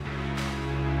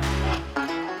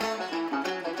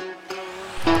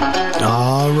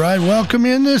All right, welcome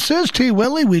in. This is T.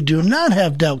 Willie. We do not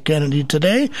have Del Kennedy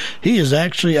today. He is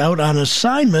actually out on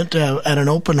assignment at an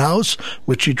open house,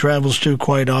 which he travels to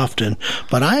quite often.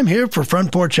 But I'm here for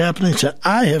Front Porch Happenings, and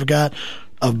I have got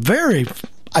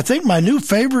I think my new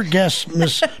favorite guest,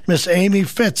 Miss Amy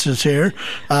Fitz, is here.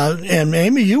 And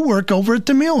Amy, you work over at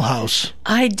the Mule House.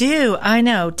 I do. I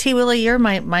know. T. Willie, you're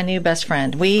my new best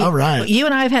friend. All right. You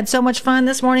and I have had so much fun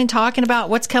this morning talking about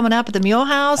what's coming up at the Mule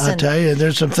House. I tell you,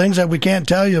 there's some things that we can't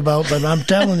tell you about, but I'm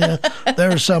telling you,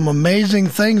 there are some amazing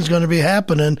things going to be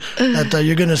happening that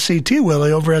you're going to see T.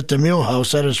 Willie over at the Mule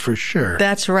House. That is for sure.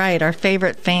 That's right. Our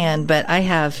favorite fan. But I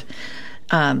have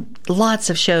lots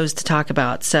of shows to talk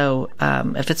about. So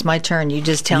if it's my turn, you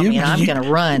just tell me and I'm going to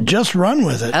run. Just run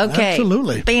with it. Okay.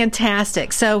 Absolutely.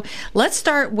 Fantastic. So let's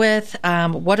start with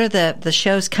what are the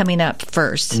shows coming up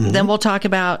first. Mm-hmm. Then we'll talk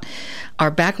about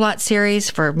our Backlot series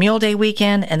for Mule Day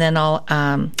weekend, and then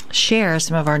I'll share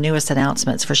some of our newest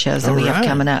announcements for shows that we have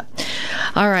coming up.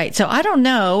 All right. So I don't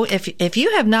know if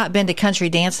you have not been to Country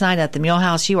Dance Night at the Mule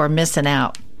House, you are missing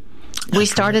out. We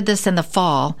started this in the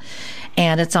fall,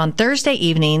 and it's on Thursday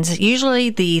evenings, usually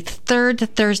the third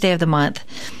Thursday of the month.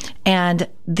 And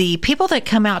the people that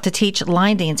come out to teach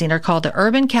line dancing are called the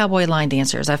Urban Cowboy Line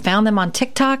Dancers. I found them on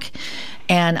TikTok,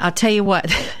 and I'll tell you what,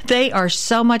 they are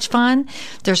so much fun.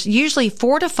 There's usually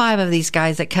 4 to 5 of these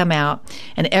guys that come out,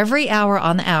 and every hour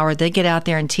on the hour, they get out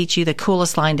there and teach you the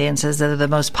coolest line dances that are the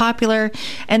most popular,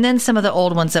 and then some of the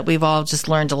old ones that we've all just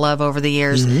learned to love over the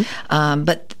years. Mm-hmm.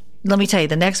 But let me tell you,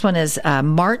 the next one is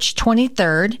March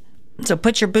 23rd. So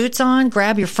put your boots on,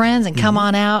 grab your friends, and come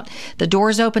on out. The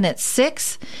doors open at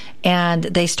 6, and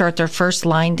they start their first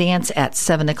line dance at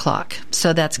 7 o'clock.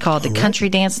 So that's called the Country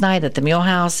Dance Night at the Mule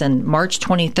House, and March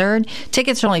 23rd.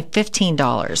 Tickets are only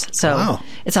 $15. So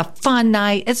It's a fun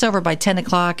night. It's over by 10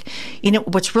 o'clock. You know,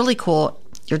 what's really cool,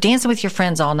 you're dancing with your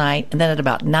friends all night, and then at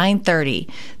about 9:30,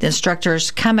 the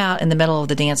instructors come out in the middle of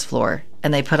the dance floor,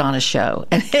 and they put on a show.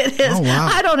 And it is,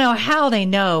 I don't know how they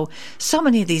know so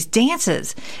many of these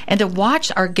dances. And to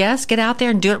watch our guests get out there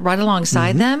and do it right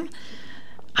alongside them,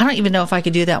 I don't even know if I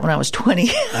could do that when I was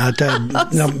 20. I tell you,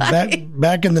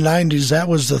 back in the 90s, that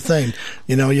was the thing.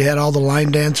 You know, you had all the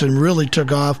line dancing really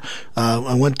took off.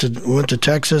 I went to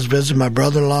Texas, visited my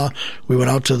brother-in-law. We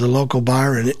went out to the local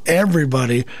bar, and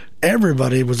everybody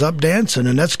was up dancing,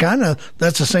 and that's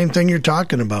the same thing you're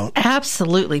talking about.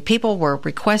 Absolutely. People were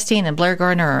requesting, and Blair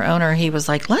Gardner, our owner, he was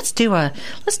like, let's do a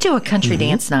country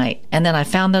dance night. And then I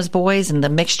found those boys, and the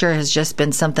mixture has just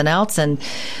been something else, and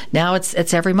now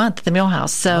it's every month at the Mule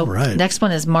House. So next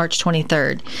one is March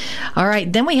 23rd. All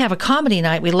right, then we have a comedy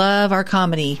night. We love our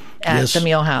comedy at the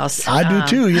Mule House. I do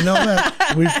too. You know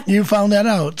that. You found that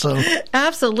out. So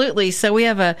absolutely. So we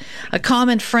have a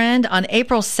common friend on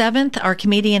April 7th. Our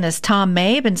comedian is Tom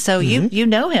Mabe, and so you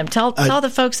know him. Tell the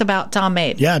folks about Tom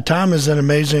Mabe. Yeah, Tom is an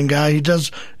amazing guy.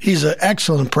 He's an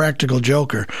excellent practical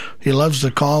joker. He loves to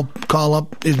call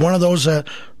up. He's one of those that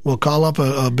will call up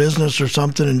a business or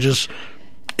something and just.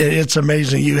 It's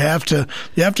amazing. You have to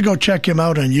go check him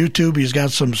out on YouTube. He's got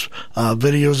some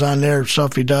videos on there,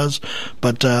 stuff he does.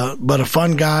 But a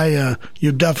fun guy.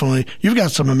 You've got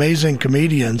some amazing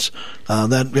comedians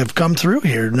that have come through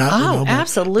here.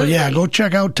 Absolutely. But yeah, go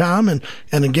check out Tom, and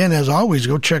again, as always,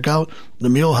 go check out the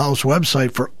Mule House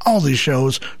website for all these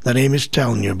shows that Amy's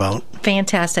telling you about.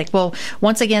 Fantastic. Well,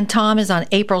 once again, Tom is on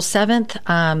April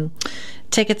 7th.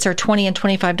 Tickets are $20 and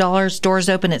 $25. Doors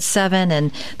open at 7,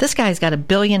 and this guy's got 1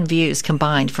 billion views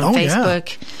combined from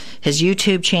Facebook, his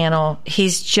YouTube channel.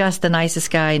 He's just the nicest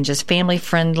guy and just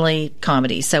family-friendly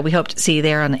comedy. So we hope to see you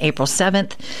there on April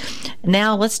 7th.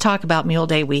 Now let's talk about Mule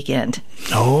Day weekend.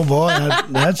 Oh boy,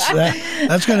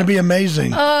 that's going to be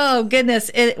amazing. Oh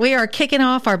goodness, we are kicking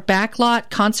off our Backlot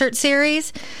concert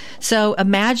series. So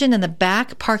imagine in the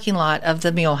back parking lot of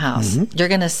the Mule House, you're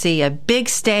going to see a big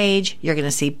stage. You're going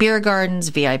to see beer gardens,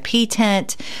 VIP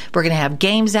tent. We're going to have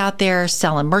games out there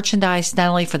selling merchandise, not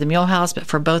only for the Mule House, but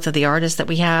for both of the artists that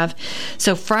we have.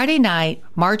 So Friday night,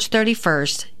 March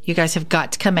 31st, you guys have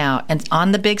got to come out. And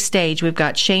on the big stage, we've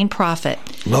got Shane Prophet.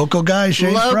 Local guy,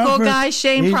 Shane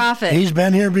Prophet. He's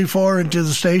been here before into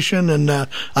the station, and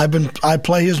I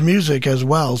play his music as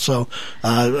well. So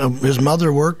his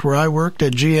mother worked where I worked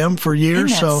at GM for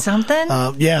years. Isn't that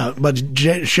something? Yeah, but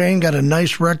Shane got a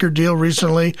nice record deal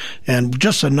recently, and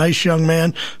just a nice young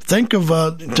man. Think of,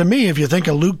 to me, if you think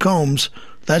of Luke Combs,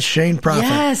 that's Shane Prophet.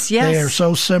 Yes. They are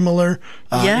so similar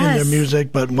in their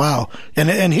music, but wow.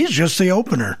 And he's just the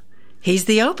opener. He's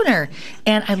the opener.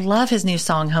 And I love his new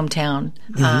song, Hometown,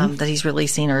 that he's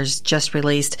releasing or has just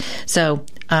released. So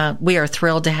we are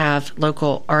thrilled to have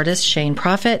local artist Shane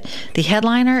Prophet. The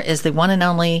headliner is the one and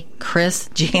only Chris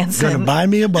Jansen. Going to buy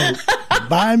me a boat.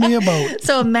 Buy me a boat.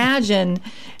 So imagine,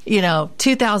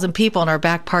 2,000 people in our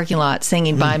back parking lot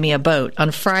singing Buy Me a Boat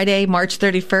on Friday, March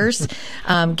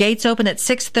 31st. Gates open at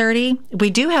 6:30. We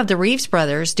do have the Reeves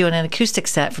Brothers doing an acoustic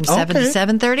set from 7 to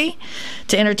 7:30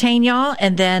 to entertain y'all.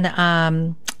 And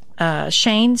then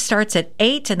Shane starts at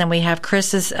 8, and then we have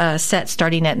Chris's set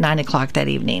starting at 9 o'clock that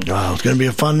evening. Wow, it's going to be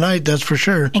a fun night, that's for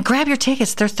sure. And grab your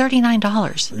tickets. They're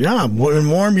 $39. Yeah,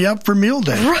 and warm you up for Mule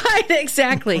Day. Right,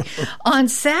 exactly. On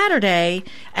Saturday,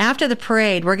 after the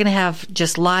parade, we're going to have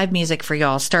just live music for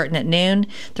y'all starting at noon.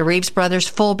 The Reeves Brothers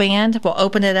full band will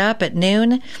open it up at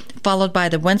noon, followed by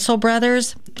the Wenzel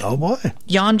Brothers. Oh, boy.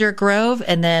 Yonder Grove,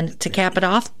 and then to cap it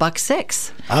off, Buck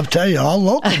Six. I'll tell you, all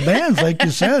local bands, like you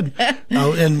said.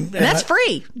 And that's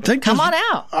free. Come on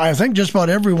out. I think just about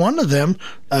every one of them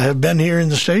have been here in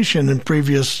the station in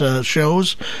previous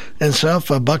shows and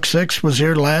stuff. Buck Six was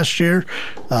here last year.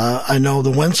 I know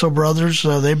the Wenzel Brothers,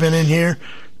 they've been in here.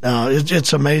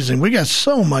 It's amazing. We got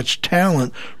so much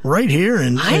talent right here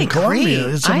in Columbia.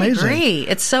 It's amazing. I agree.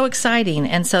 It's so exciting.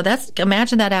 And so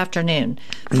imagine that afternoon,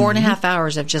 4.5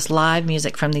 hours of just live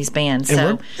music from these bands.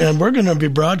 And we're going to be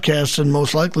broadcasting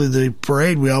most likely the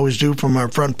parade we always do from our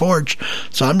front porch.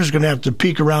 So I'm just going to have to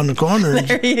peek around the corner.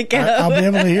 There you go. I'll be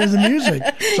able to hear the music.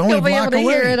 It's only You'll a block away. You'll be able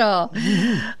to hear it all.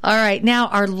 All right. Now,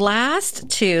 our last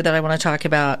two that I want to talk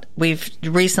about, we've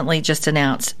recently just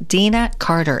announced. Dina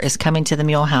Carter is coming to the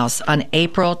Mule House on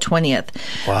April 20th.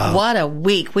 Wow. What a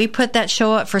week. We put that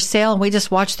show up for sale, and we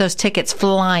just watched those tickets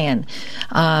flying.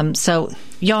 So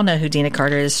y'all know who Dina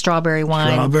Carter is, Strawberry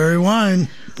Wine. Strawberry Wine.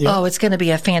 Yep. Oh, it's going to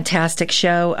be a fantastic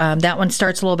show. That one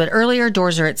starts a little bit earlier.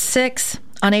 Doors are at 6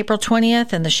 on April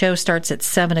 20th, and the show starts at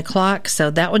 7 o'clock. So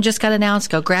that one just got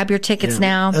announced. Go grab your tickets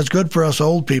now. That's good for us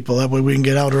old people. That way we can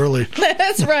get out early.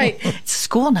 That's right. It's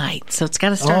school night, so it's got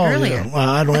to start earlier. Yeah. Well,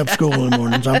 I don't have school in the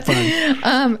mornings. I'm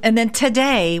fine. And then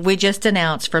today, we just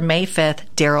announced for May 5th,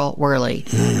 Daryl Worley.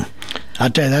 I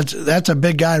tell you, that's a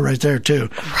big guy right there, too.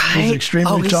 Right? He's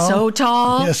extremely tall. He's so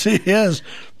tall. Yes, he is.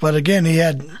 But again, he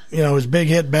had, his big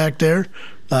hit back there.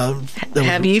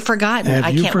 Have you forgotten?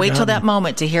 I can't wait till that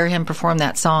moment to hear him perform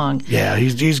that song. Yeah,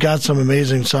 he's got some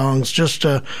amazing songs. Just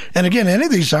and again, any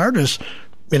of these artists,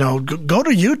 go to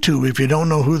YouTube if you don't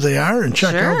know who they are and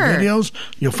check out videos.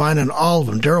 You'll find in all of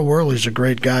them. Daryl Worley's a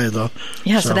great guy, though.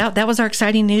 Yeah, so that was our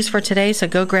exciting news for today. So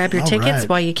go grab your tickets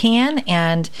while you can.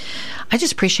 And I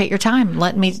just appreciate your time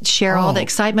letting me share all the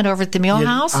excitement over at the Mule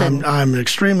House. And I'm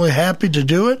extremely happy to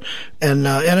do it. And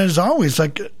as always, go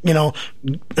to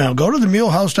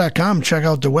themulehouse.com, check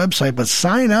out the website, but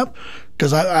sign up.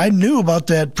 Because I knew about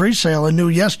that pre-sale. I knew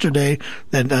yesterday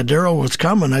that Daryl was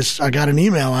coming. I got an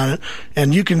email on it.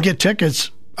 And you can get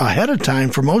tickets ahead of time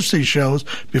for most of these shows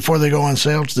before they go on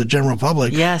sale to the general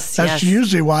public. That's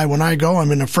usually why when I go,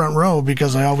 I'm in the front row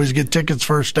because I always get tickets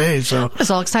first day. So I was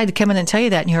all excited to come in and tell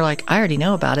you that. And you're like, I already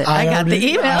know about it. I got the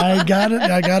email. I got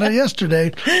it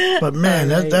yesterday. But, man,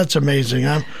 that's amazing.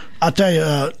 I'll tell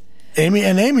you,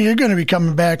 Amy, you're going to be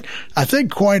coming back, I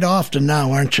think, quite often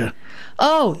now, aren't you?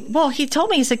 Oh, well, he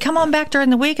told me, he said, come on back during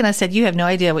the week. And I said, you have no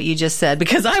idea what you just said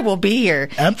because I will be here.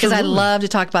 Absolutely. Because I love to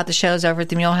talk about the shows over at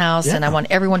the Mule House and I want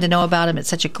everyone to know about them. It's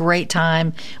such a great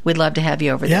time. We'd love to have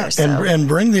you over there. So. And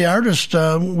bring the artist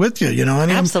with you,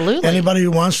 Absolutely. Anybody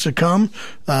who wants to come.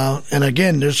 And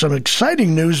again, there's some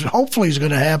exciting news hopefully is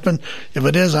going to happen. If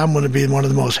it is, I'm going to be one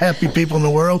of the most happy people in the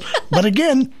world. But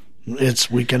again,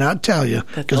 we cannot tell you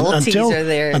because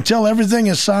until everything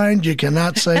is signed, you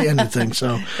cannot say anything.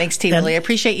 So thanks, T. Willie. I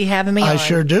appreciate you having me. I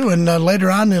sure do. And later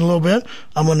on in a little bit,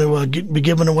 I'm going to be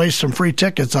giving away some free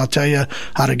tickets. I'll tell you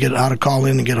how to call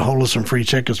in and get a hold of some free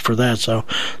tickets for that. So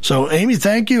Amy,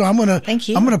 thank you. Thank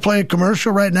you. I'm going to play a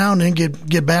commercial right now and then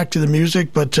get back to the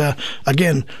music. But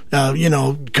again,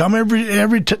 come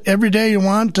every day you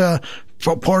want.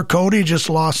 Poor Cody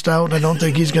just lost out. I don't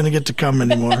think he's going to get to come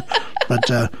anymore. But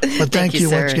thank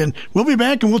you once again. We'll be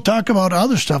back and we'll talk about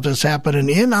other stuff that's happening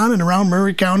in, on, and around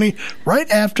Murray County right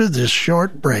after this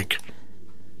short break.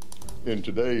 In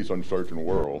today's uncertain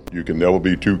world, you can never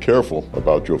be too careful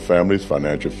about your family's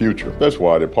financial future. That's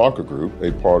why the Parker Group,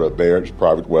 a part of Baird's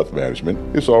Private Wealth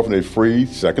Management, is offering a free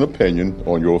second opinion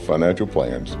on your financial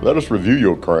plans. Let us review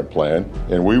your current plan,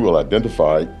 and we will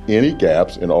identify any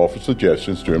gaps and offer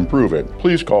suggestions to improve it.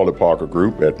 Please call the Parker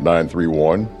Group at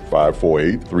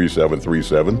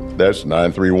 931-548-3737. That's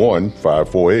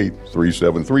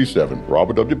 931-548-3737.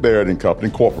 Robert W. Baird & Company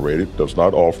Incorporated does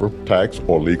not offer tax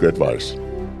or legal advice.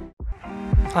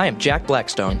 I am Jack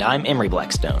Blackstone. And I'm Emery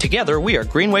Blackstone. Together, we are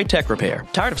Greenway Tech Repair.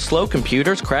 Tired of slow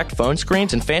computers, cracked phone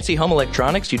screens, and fancy home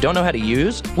electronics you don't know how to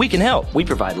use? We can help. We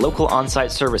provide local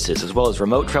on-site services as well as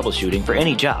remote troubleshooting for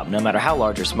any job, no matter how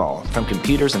large or small, from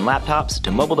computers and laptops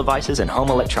to mobile devices and home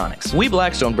electronics. We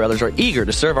Blackstone brothers are eager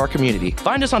to serve our community.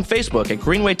 Find us on Facebook at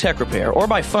Greenway Tech Repair or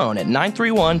by phone at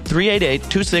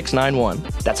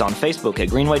 931-388-2691. That's on Facebook at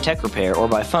Greenway Tech Repair or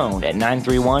by phone at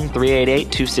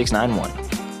 931-388-2691.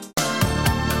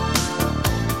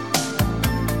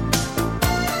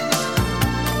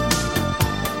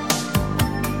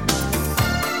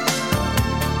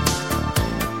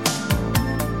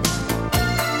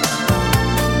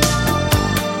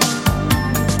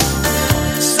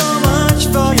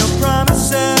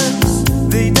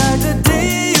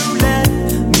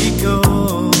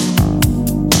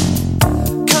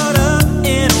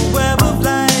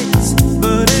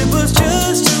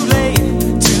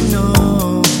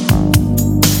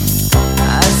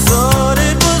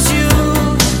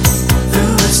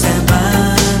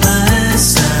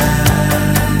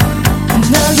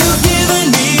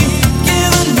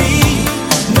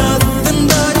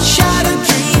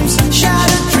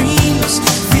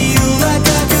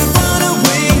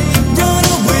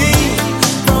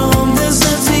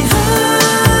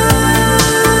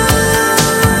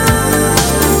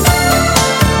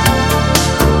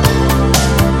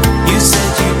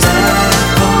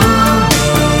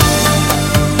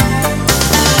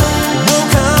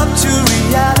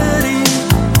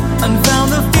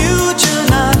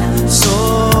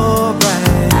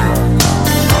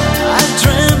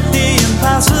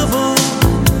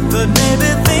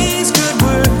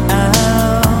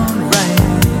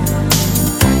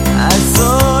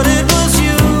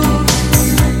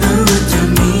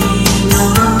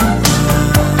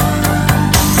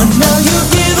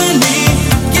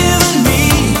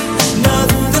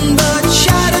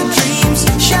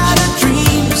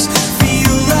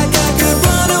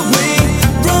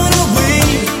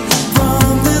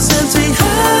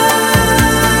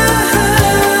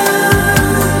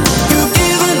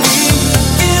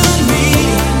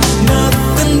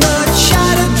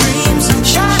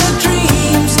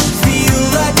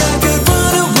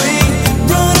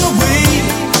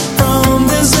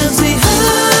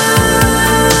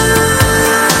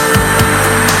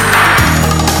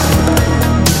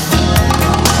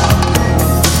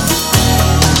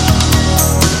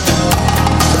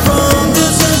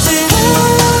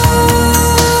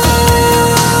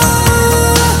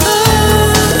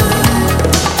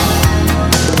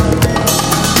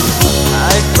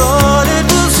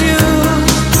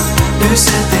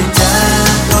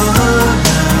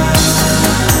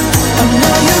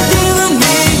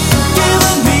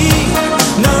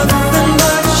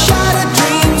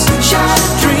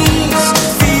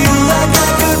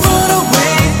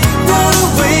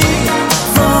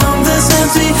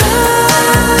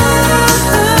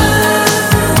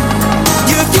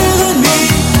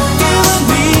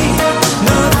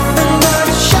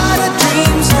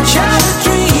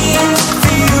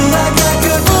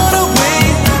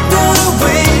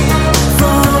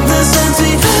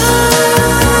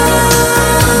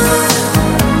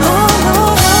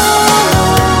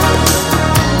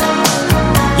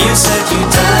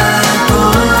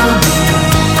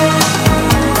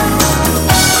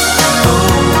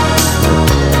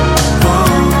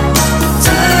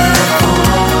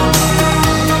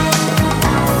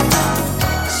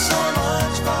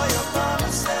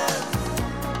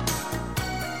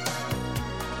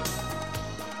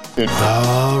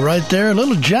 Right there,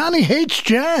 little Johnny Hates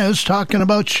Jazz talking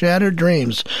about Shattered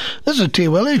Dreams. This is T.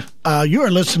 Willie. You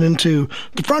are listening to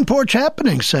the Front Porch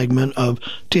Happening segment of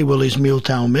T. Willie's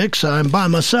Muletown Mix. I'm by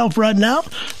myself right now.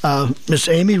 Miss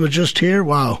Amy was just here.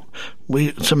 Wow.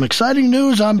 Some exciting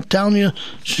news. I'm telling you,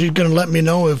 she's going to let me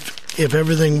know if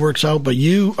everything works out, but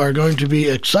you are going to be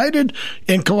excited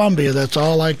in Columbia. That's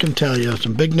all I can tell you.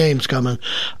 Some big names coming.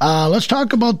 Let's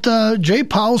talk about Jay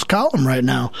Powell's column right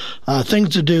now. Things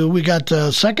to do. We got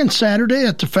second Saturday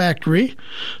at the factory.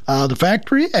 The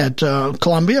factory at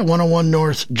Columbia, 101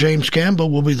 North James Campbell,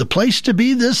 will be the place to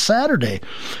be this Saturday.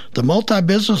 The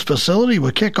multi-business facility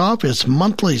will kick off its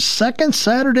monthly second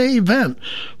Saturday event,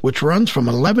 which runs from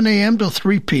 11 a.m. to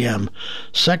 3 p.m.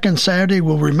 Second Saturday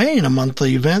will remain a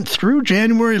monthly event through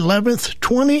January 11th,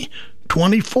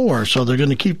 2024. So they're going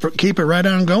to keep it right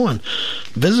on going.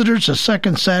 Visitors to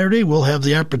Second Saturday will have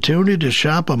the opportunity to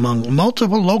shop among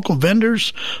multiple local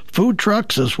vendors, food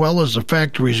trucks, as well as the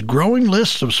factory's growing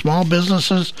list of small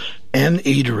businesses and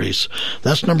eateries.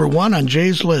 That's number one on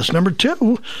Jay's list. Number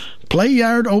two, play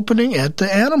yard opening at the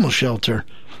animal shelter.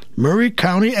 Murray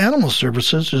County Animal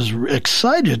Services is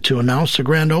excited to announce the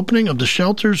grand opening of the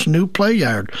shelter's new play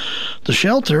yard. The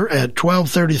shelter at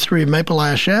 1233 Maple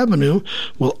Ash Avenue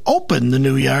will open the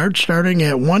new yard starting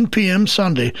at 1 p.m.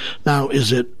 Sunday. Now,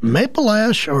 is it Maple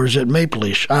Ash or is it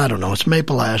Maple-ish? I don't know. It's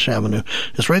Maple Ash Avenue.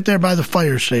 It's right there by the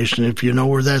fire station, if you know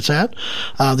where that's at.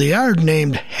 The yard,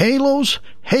 named Halos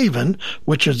Haven,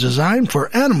 which is designed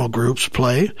for animal groups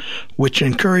play, which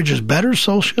encourages better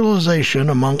socialization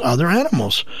among other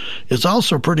animals. It's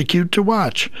also pretty cute to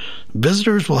watch.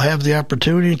 Visitors will have the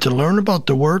opportunity to learn about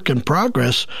the work and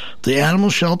progress the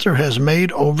animal shelter has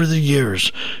made over the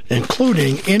years,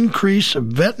 including increased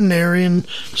veterinarian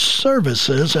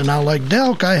services, and now like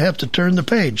Delk, I have to turn the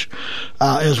page,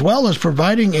 as well as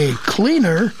providing a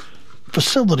cleaner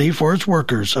facility for its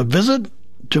workers. A visit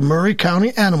to Murray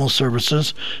County Animal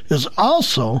Services is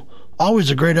also always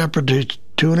a great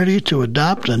opportunity to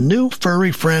adopt a new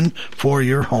furry friend for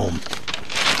your home.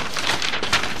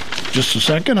 Just a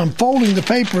second, I'm folding the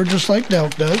paper just like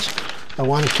Delk does. I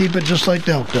want to keep it just like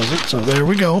Delk does it, so there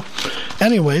we go.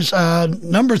 Anyways,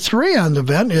 number 3 on the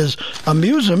event is a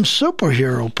Museum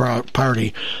Superhero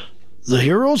Party. The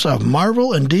heroes of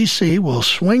Marvel and DC will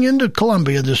swing into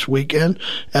Columbia this weekend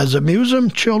as the Museum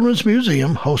Children's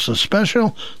Museum hosts a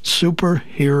special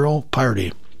superhero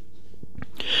party.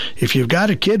 If you've got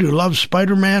a kid who loves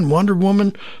Spider-Man, Wonder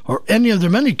Woman, or any of the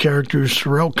many characters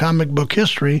throughout comic book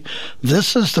history,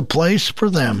 this is the place for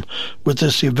them, with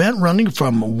this event running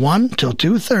from 1 till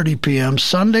 2:30 p.m.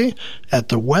 Sunday at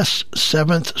the West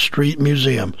 7th Street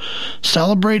Museum.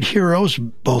 Celebrate heroes,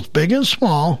 both big and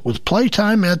small, with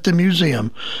playtime at the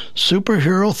museum,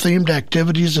 superhero-themed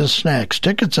activities and snacks.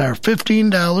 Tickets are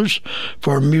 $15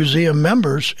 for museum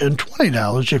members and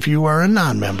 $20 if you are a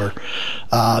non-member.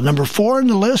 Number 4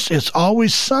 on the list, It's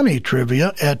Always Sunny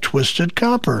trivia at Twisted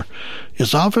Copper.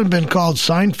 It's often been called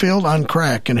Seinfeld on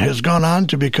crack and has gone on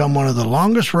to become one of the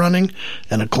longest-running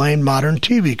and acclaimed modern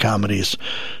TV comedies.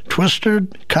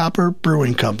 Twisted Copper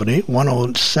Brewing Company,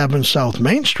 107 South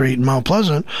Main Street in Mount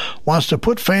Pleasant, wants to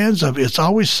put fans of It's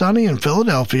Always Sunny in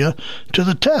Philadelphia to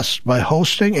the test by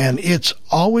hosting an It's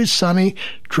Always Sunny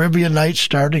trivia night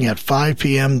starting at 5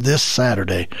 p.m. this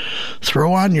Saturday.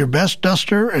 Throw on your best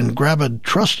duster and grab a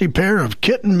trusty pair of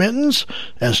kitten mittens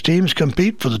as teams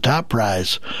compete for the top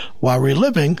prize, while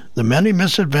reliving the many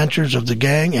misadventures of the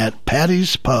gang at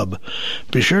Patty's Pub.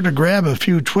 Be sure to grab a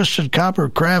few Twisted Copper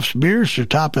Crafts beers to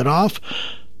top it off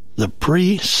the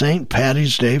pre-St.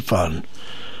 Patty's Day fun.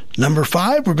 Number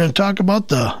 5, we're going to talk about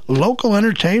the local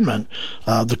entertainment.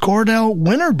 The Cordell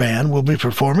Winter Band will be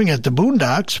performing at the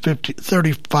Boondocks,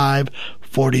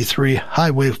 3543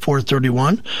 Highway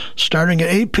 431, starting at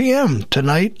 8 p.m.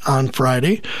 tonight on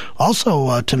Friday.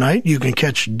 Also tonight, you can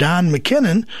catch Don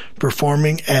McKinnon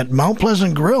performing at Mount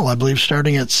Pleasant Grill, I believe,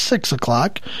 starting at 6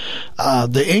 o'clock.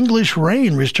 The English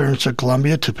Rain returns to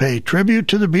Columbia to pay tribute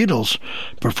to the Beatles,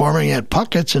 performing at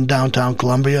Puckett's in downtown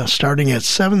Columbia, starting at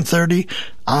 7:30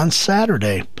 on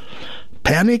Saturday.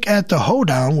 Panic at the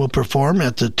Hoedown will perform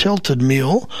at the Tilted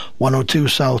Mule, 102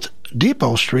 South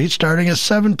Depot Street, starting at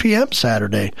 7 p.m.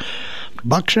 Saturday.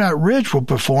 Buckshot Ridge will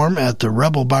perform at the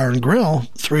Rebel Bar and Grill,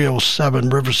 307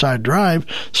 Riverside Drive,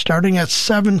 starting at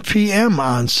 7 p.m.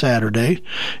 on Saturday.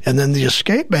 And then the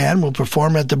Escape Band will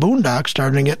perform at the Boondocks,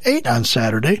 starting at 8 on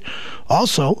Saturday.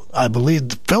 Also, I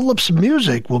believe Phillips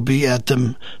Music will be at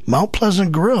the Mount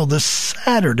Pleasant Grill this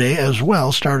Saturday as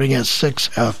well, starting at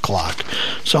 6 o'clock.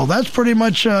 So that's pretty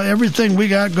much everything we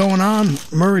got going on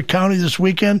Murray County this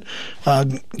weekend.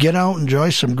 Get out,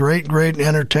 enjoy some great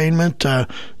entertainment.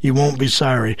 You won't be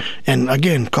sorry. And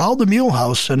again, call the Mule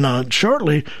House, and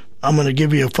shortly I'm going to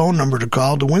give you a phone number to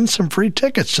call to win some free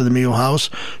tickets to the Mule House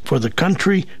for the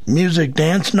Country Music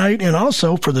Dance Night and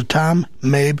also for the Tom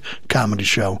Mabe Comedy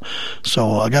Show.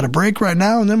 So I got a break right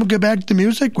now, and then we'll get back to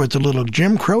music with the little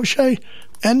Jim Croce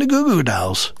and the Goo Goo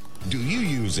Dolls. Do you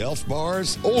use Elf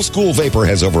bars? Old School Vapor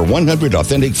has over 100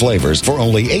 authentic flavors for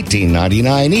only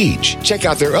 $18.99 each. Check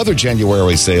out their other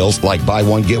January sales like buy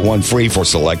one, get one free for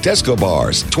select Esco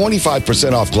bars,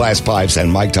 25% off glass pipes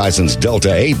and Mike Tyson's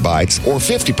Delta 8 bites, or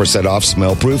 50% off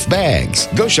smell-proof bags.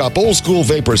 Go shop Old School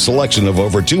Vapor's selection of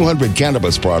over 200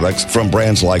 cannabis products from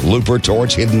brands like Looper,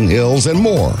 Torch, Hidden Hills, and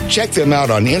more. Check them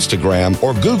out on Instagram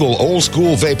or Google Old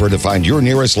School Vapor to find your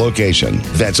nearest location.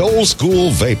 That's Old School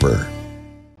Vapor.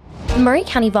 Murray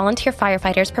County volunteer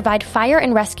firefighters provide fire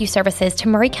and rescue services to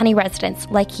Murray County residents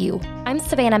like you. I'm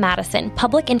Savannah Madison,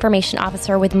 Public Information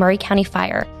Officer with Murray County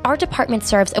Fire. Our department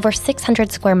serves over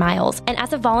 600 square miles, and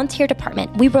as a volunteer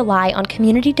department, we rely on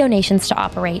community donations to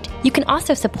operate. You can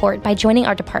also support by joining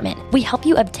our department. We help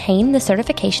you obtain the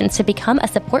certifications to become a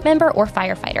support member or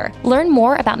firefighter. Learn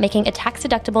more about making a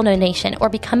tax-deductible donation or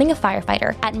becoming a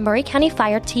firefighter at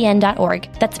murraycountyfiretn.org.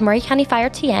 That's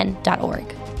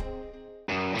murraycountyfiretn.org.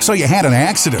 So you had an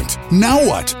accident. Now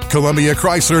what? Columbia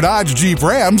Chrysler Dodge Jeep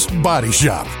Ram's Body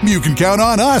Shop. You can count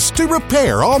on us to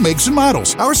repair all makes and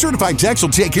models. Our certified techs will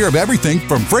take care of everything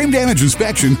from frame damage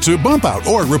inspection to bump out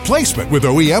or replacement with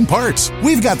OEM parts.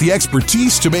 We've got the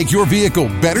expertise to make your vehicle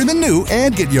better than new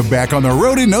and get you back on the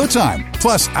road in no time.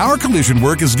 Plus, our collision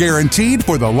work is guaranteed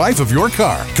for the life of your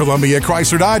car. Columbia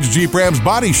Chrysler Dodge Jeep Ram's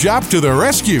Body Shop to the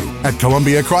rescue. At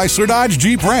Columbia Chrysler Dodge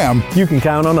Jeep Ram, you can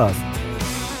count on us.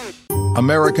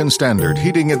 American Standard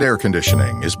Heating and Air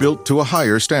Conditioning is built to a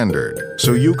higher standard,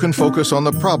 so you can focus on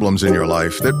the problems in your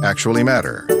life that actually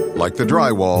matter, like the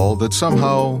drywall that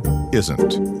somehow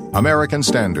isn't. American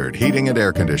Standard Heating and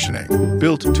Air Conditioning,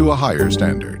 built to a higher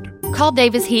standard. Call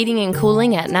Davis Heating and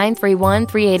Cooling at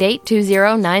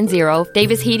 931-388-2090.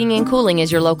 Davis Heating and Cooling is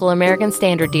your local American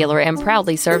Standard dealer and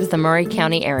proudly serves the Murray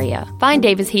County area. Find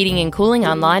Davis Heating and Cooling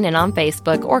online and on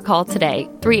Facebook or call today,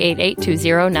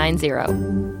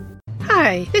 388-2090.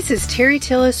 Hi, this is Terry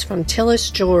Tillis from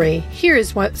Tillis Jewelry. Here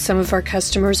is what some of our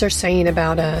customers are saying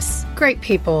about us. Great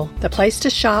people, the place to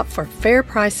shop for fair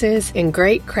prices and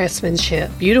great craftsmanship,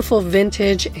 beautiful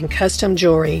vintage and custom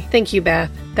jewelry. Thank you,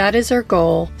 Beth. That is our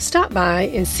goal. Stop by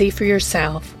and see for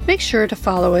yourself. Make sure to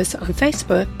follow us on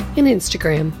Facebook and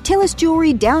Instagram. Tillis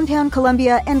Jewelry, downtown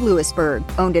Columbia and Lewisburg.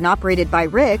 Owned and operated by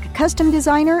Rick, custom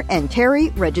designer, and Terry,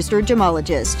 registered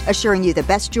gemologist. Assuring you the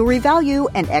best jewelry value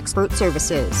and expert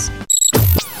services.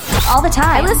 All the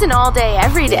time. I listen all day,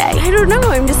 every day. I don't know,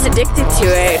 I'm just addicted to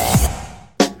it.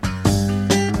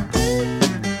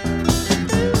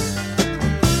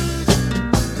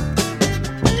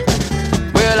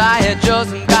 Well, I had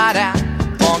just got out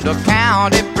from the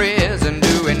county prison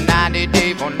doing 90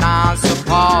 days for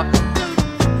non-support.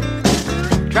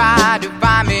 Tried to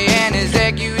find me an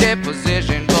executive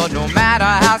position, but no matter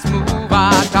how smooth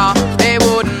I talk, they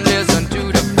wouldn't listen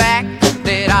to the fact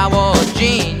that I was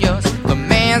genius. The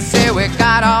man said we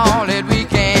got all that we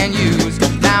can use.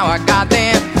 Now I got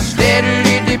them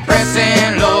steadily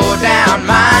depressing, low down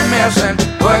mind messing,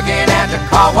 working at the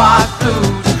car wash blues.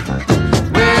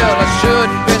 Well, I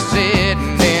shouldn't be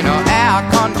sitting in an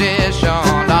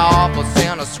air-conditioned office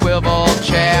in a swivel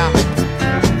chair,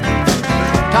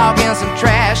 talking some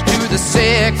trash to the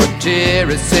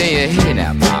secretary, saying, hey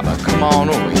now mama, come on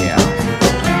over here.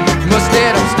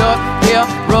 Instead I'm stuck here,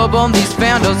 rubbing these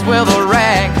fenders with a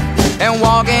rag and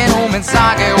walking home in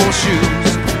soggy old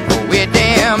shoes. With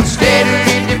them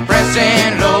steadily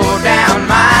depressing, low down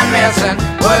mind messing,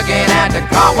 working at the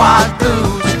car wash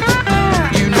blues.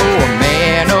 You know a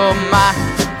man of my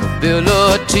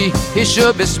ability, he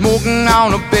should be smoking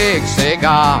on a big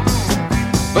cigar.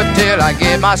 But till I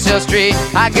get myself straight,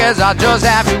 I guess I'll just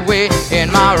have to wait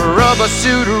in my rubber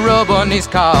suit, rubbing these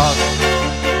cars.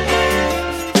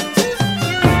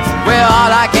 Well, all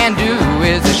I can do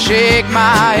is to shake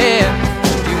my head.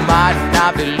 You might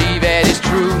not believe it is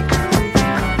true,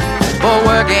 but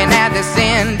working at this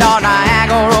end on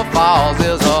Niagara Falls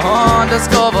is a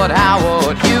undiscovered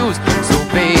Howard Hughes. So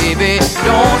baby,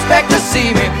 don't expect to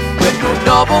see me with no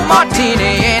double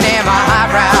martini and in my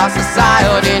highbrow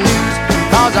society news.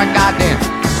 Cause I got them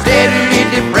steadily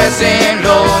depressing,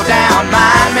 low down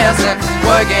mind messing,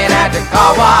 working at the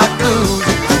car wash blues.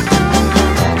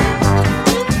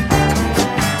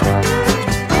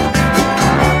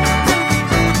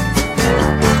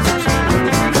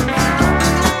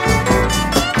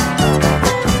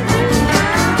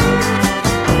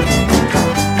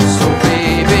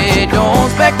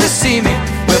 To see me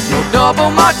with no double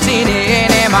martini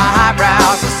and in my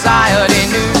highbrow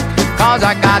society news. Cause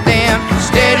I got them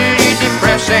steadily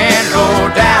depressing,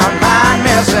 low down mind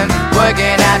messing,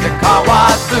 working at the car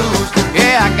wash blues.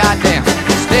 Yeah, I got them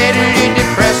steadily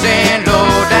depressing, low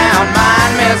down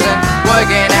mind messing,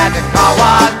 working at the car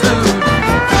wash blues.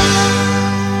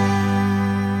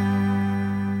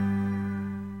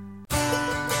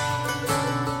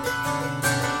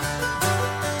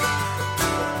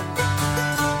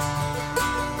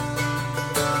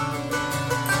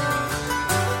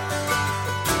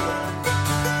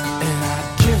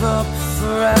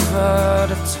 Forever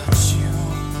to touch you,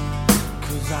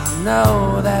 cause I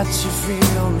know that you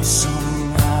feel me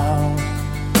somehow.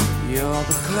 You're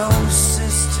the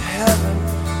closest to heaven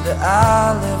that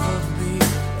I'll ever be,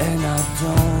 and I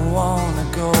don't wanna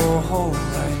go home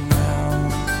right now.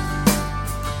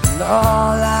 And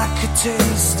all I could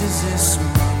taste is this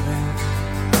moment,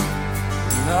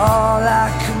 and all I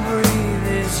can breathe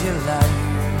is your light.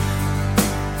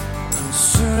 And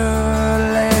sooner or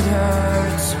later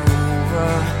it's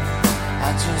over. I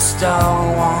just don't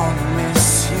wanna miss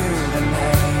you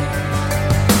tonight.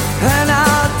 And I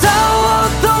don't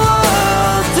want the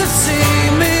world to see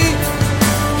me,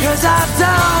 'cause I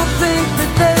don't think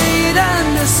that they'd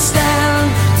understand.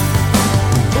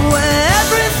 When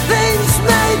everything's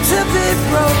made to be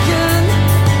broken,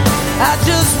 I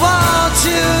just want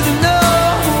you to know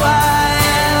who I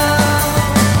am.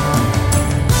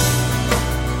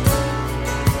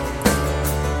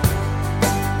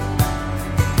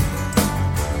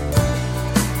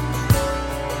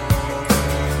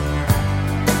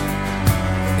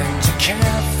 And you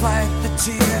can't fight the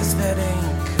tears that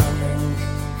ain't coming,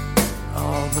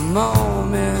 all the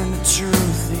moment of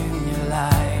truth in your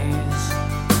lies.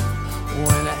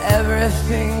 When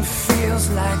everything feels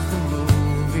like the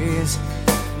movies,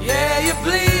 yeah, you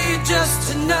bleed just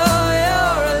to know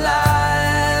you're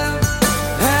alive.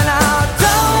 And I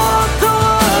don't want the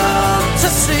world to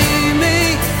see me,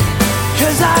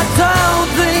 'cause I don't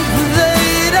think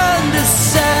they'd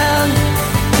understand.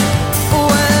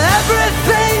 When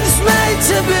everything's made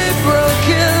to be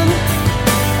broken,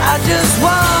 I just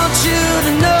want you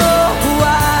to know who I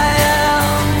am.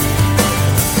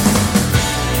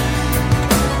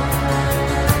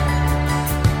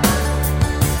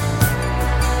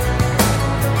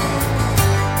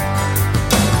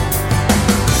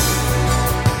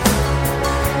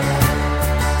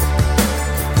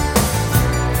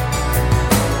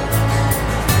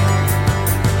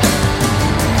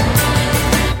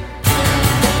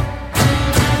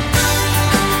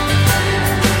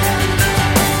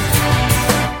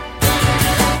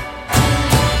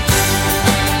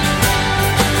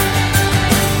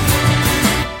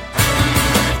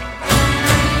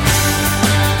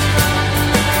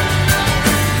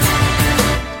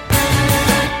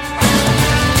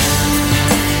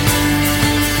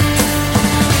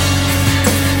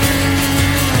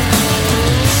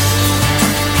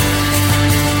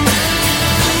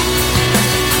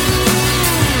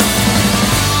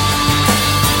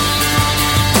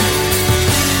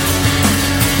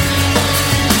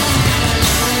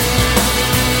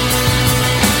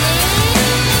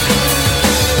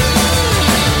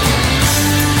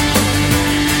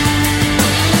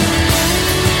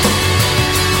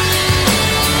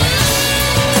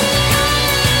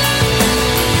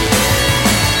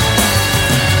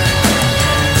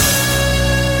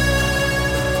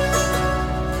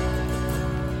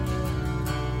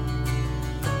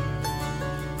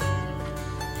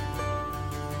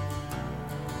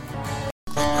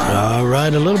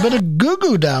 A little bit of Goo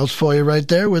Goo Dolls for you right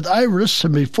there with Iris,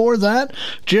 and before that,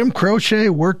 Jim Croce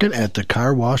working at the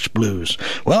Car Wash Blues.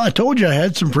 Well, I told you I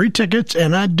had some free tickets,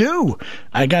 and I do.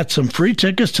 I got some free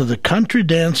tickets to the Country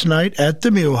Dance Night at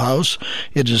the Mule House.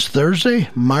 It is Thursday,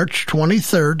 March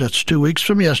 23rd. That's 2 weeks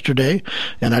from yesterday,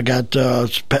 and I got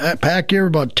pack here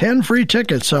about 10 free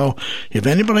tickets. So if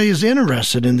anybody is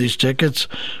interested in these tickets,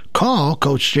 call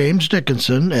Coach James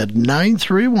Dickinson at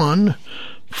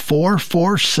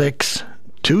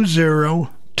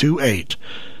 931-446-2028.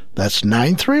 That's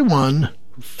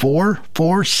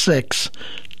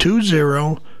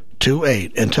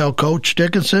 931-446-2028. And tell Coach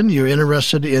Dickinson you're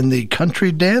interested in the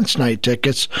Country Dance Night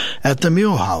tickets at the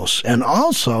Mule House. And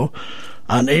also,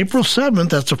 on April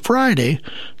 7th, that's a Friday,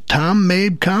 Tom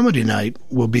Mabe Comedy Night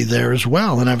will be there as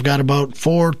well. And I've got about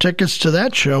 4 tickets to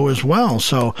that show as well.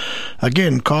 So,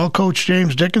 again, call Coach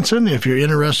James Dickinson if you're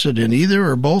interested in either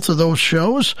or both of those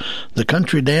shows. The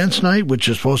Country Dance Night, which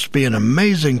is supposed to be an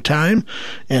amazing time,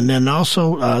 and then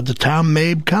also the Tom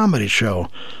Mabe Comedy Show.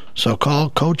 So call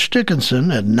Coach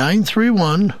Dickinson at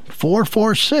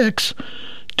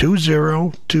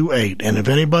 931-446-2028. And if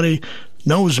anybody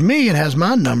knows me and has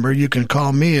my number, you can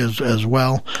call me as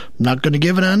well. I'm not going to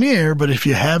give it on the air, but if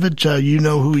you have it, you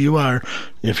know who you are.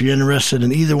 If you're interested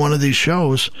in either one of these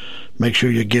shows, make sure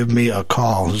you give me a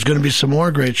call. There's going to be some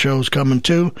more great shows coming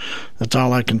too. That's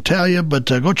all I can tell you. But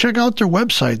go check out their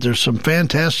website. There's some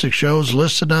fantastic shows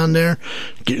listed on there.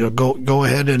 Go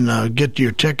ahead and get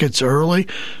your tickets early,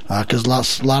 because a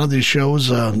lot of these shows,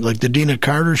 like the Dina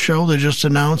Carter show they just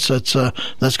announced, that's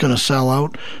going to sell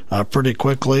out pretty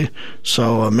quickly.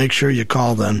 So make sure you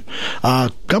call then.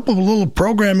 A couple of little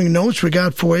programming notes we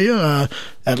got for you.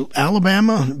 At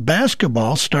Alabama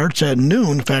basketball starts at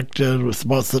noon. In fact, with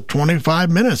about 25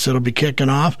 minutes, it'll be kicking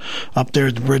off up there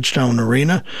at the Bridgestone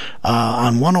Arena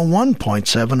on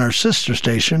 101.7, our sister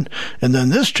station. And then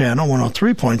this channel,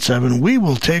 103.7, we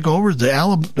will take over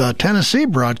the Tennessee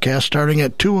broadcast starting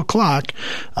at 2 o'clock.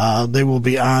 They will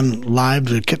be on live.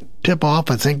 The tip-off,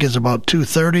 I think, is about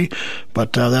 2:30,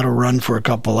 but that'll run for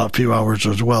a few hours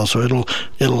as well. So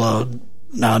it'll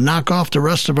knock off the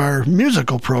rest of our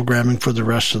musical programming for the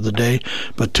rest of the day,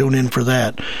 but tune in for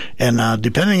that. And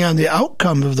depending on the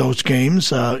outcome of those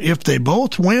games, if they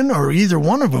both win or either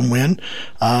one of them win,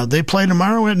 they play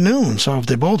tomorrow at noon. So if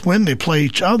they both win, they play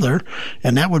each other,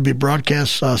 and that would be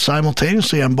broadcast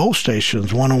simultaneously on both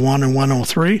stations, 101 and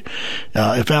 103.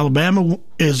 If Alabama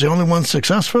is the only one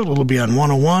successful, it'll be on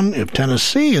 101. If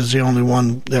Tennessee is the only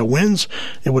one that wins,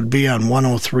 it would be on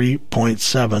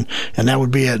 103.7, and that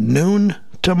would be at noon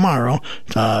tomorrow.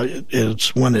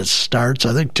 It's when it starts.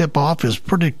 I think tip-off is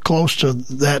pretty close to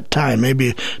that time,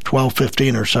 maybe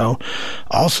 12:15 or so.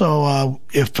 Also,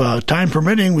 if time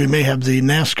permitting, we may have the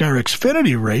NASCAR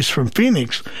Xfinity race from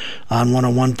Phoenix on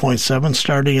 101.7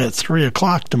 starting at 3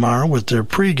 o'clock tomorrow with their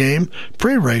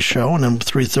pre-race show, and then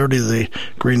 3:30 the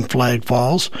green flag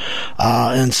falls.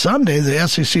 And Sunday, the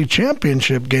SEC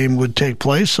championship game would take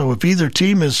place, so if either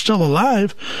team is still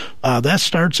alive, that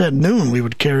starts at noon. We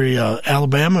would carry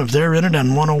Alabama, if they're in it,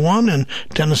 on 101, and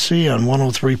Tennessee on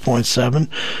 103.7.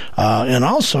 And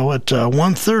also at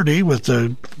 1:30 with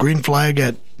the green flag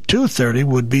at 2:30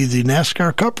 would be the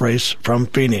NASCAR Cup race from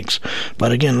Phoenix.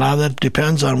 But again, a lot of that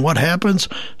depends on what happens.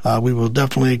 We will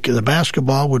definitely, the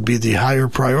basketball would be the higher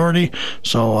priority.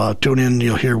 So tune in,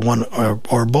 you'll hear one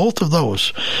or both of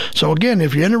those. So again,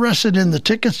 if you're interested in the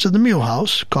tickets to the Mule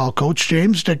House, call Coach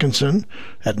James Dickinson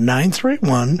at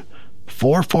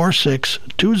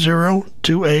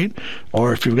 931-446-2028,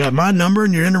 or if you've got my number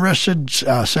and you're interested,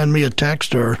 send me a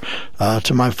text or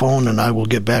to my phone, and I will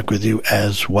get back with you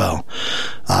as well.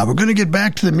 We're going to get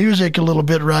back to the music a little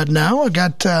bit right now. I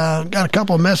got a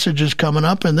couple of messages coming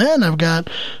up, and then I've got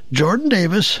Jordan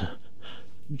Davis,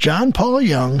 John Paul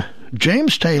Young,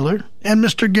 James Taylor, and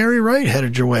Mr. Gary Wright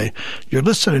headed your way. You're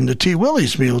listening to T.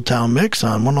 Willie's Muletown Mix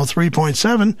on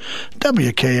 103.7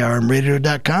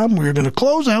 WKRMradio.com. We're going to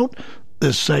close out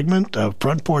this segment of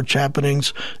Front Porch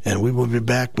Happenings, and we will be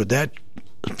back with that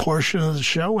portion of the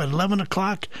show at 11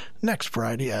 o'clock next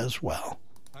Friday as well.